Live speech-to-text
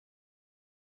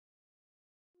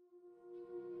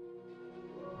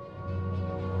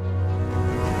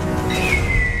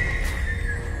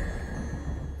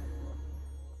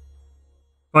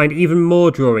Find even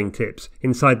more drawing tips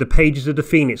inside the pages of the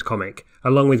Phoenix comic,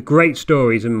 along with great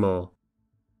stories and more.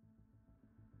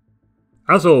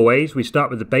 As always, we start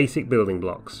with the basic building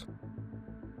blocks.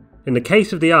 In the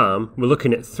case of the arm, we're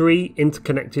looking at 3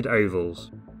 interconnected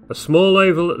ovals. A small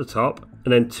oval at the top,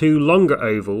 and then 2 longer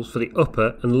ovals for the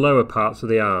upper and lower parts of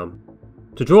the arm.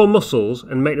 To draw muscles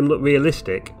and make them look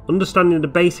realistic, understanding the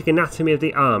basic anatomy of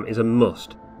the arm is a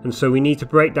must, and so we need to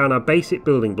break down our basic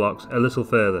building blocks a little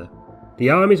further. The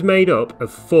arm is made up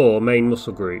of 4 main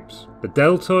muscle groups: the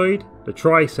deltoid, the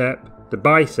tricep, the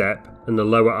bicep, and the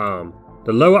lower arm.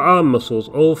 The lower arm muscles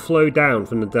all flow down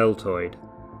from the deltoid.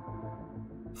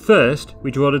 First,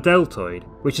 we draw the deltoid,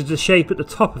 which is the shape at the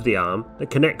top of the arm that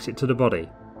connects it to the body.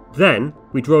 Then,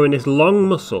 we draw in this long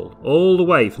muscle all the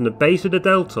way from the base of the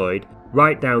deltoid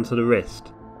right down to the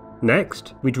wrist.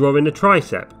 Next, we draw in the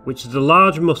tricep, which is the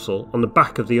large muscle on the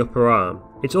back of the upper arm.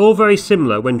 It's all very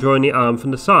similar when drawing the arm from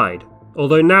the side,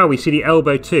 although now we see the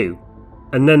elbow too,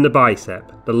 and then the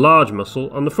bicep, the large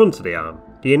muscle on the front of the arm.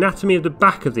 The anatomy of the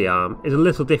back of the arm is a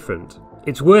little different.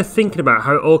 It's worth thinking about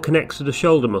how it all connects to the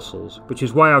shoulder muscles, which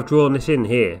is why I've drawn this in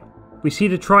here. We see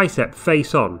the tricep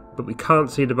face on, but we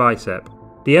can't see the bicep.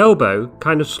 The elbow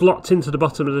kind of slots into the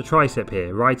bottom of the tricep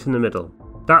here, right in the middle.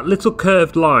 That little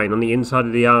curved line on the inside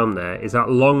of the arm there is that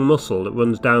long muscle that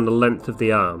runs down the length of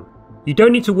the arm. You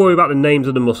don't need to worry about the names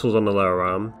of the muscles on the lower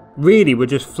arm. Really, we're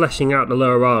just fleshing out the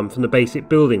lower arm from the basic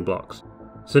building blocks.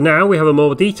 So now we have a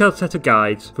more detailed set of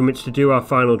guides from which to do our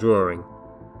final drawing.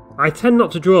 I tend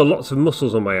not to draw lots of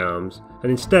muscles on my arms, and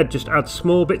instead just add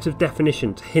small bits of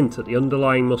definition to hint at the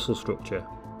underlying muscle structure.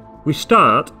 We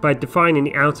start by defining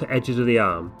the outer edges of the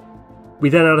arm. We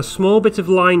then add a small bit of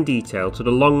line detail to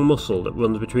the long muscle that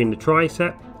runs between the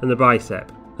tricep and the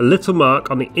bicep, a little mark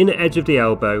on the inner edge of the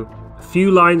elbow, a few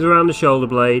lines around the shoulder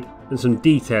blade, and some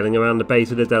detailing around the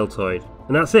base of the deltoid,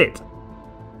 and that's it.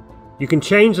 You can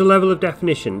change the level of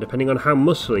definition depending on how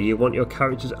muscly you want your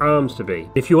character's arms to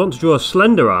be. If you want to draw a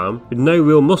slender arm with no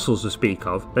real muscles to speak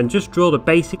of, then just draw the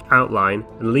basic outline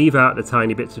and leave out the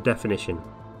tiny bits of definition.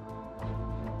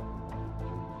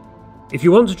 If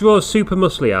you want to draw a super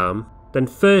muscly arm, then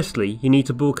firstly you need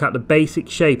to bulk out the basic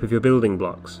shape of your building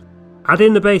blocks. Add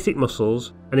in the basic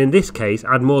muscles, and in this case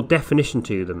add more definition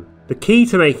to them. The key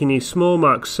to making these small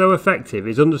marks so effective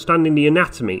is understanding the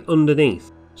anatomy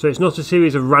underneath, so it's not a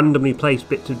series of randomly placed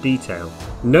bits of detail.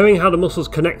 Knowing how the muscles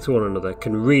connect to one another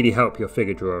can really help your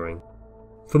figure drawing.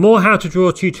 For more how to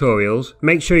draw tutorials,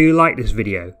 make sure you like this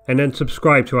video and then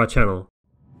subscribe to our channel.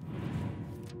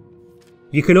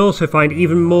 You can also find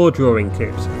even more drawing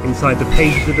tips inside the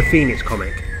pages of the Phoenix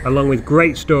comic, along with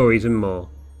great stories and more.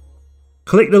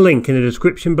 Click the link in the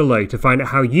description below to find out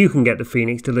how you can get the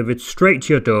Phoenix delivered straight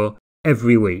to your door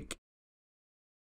every week.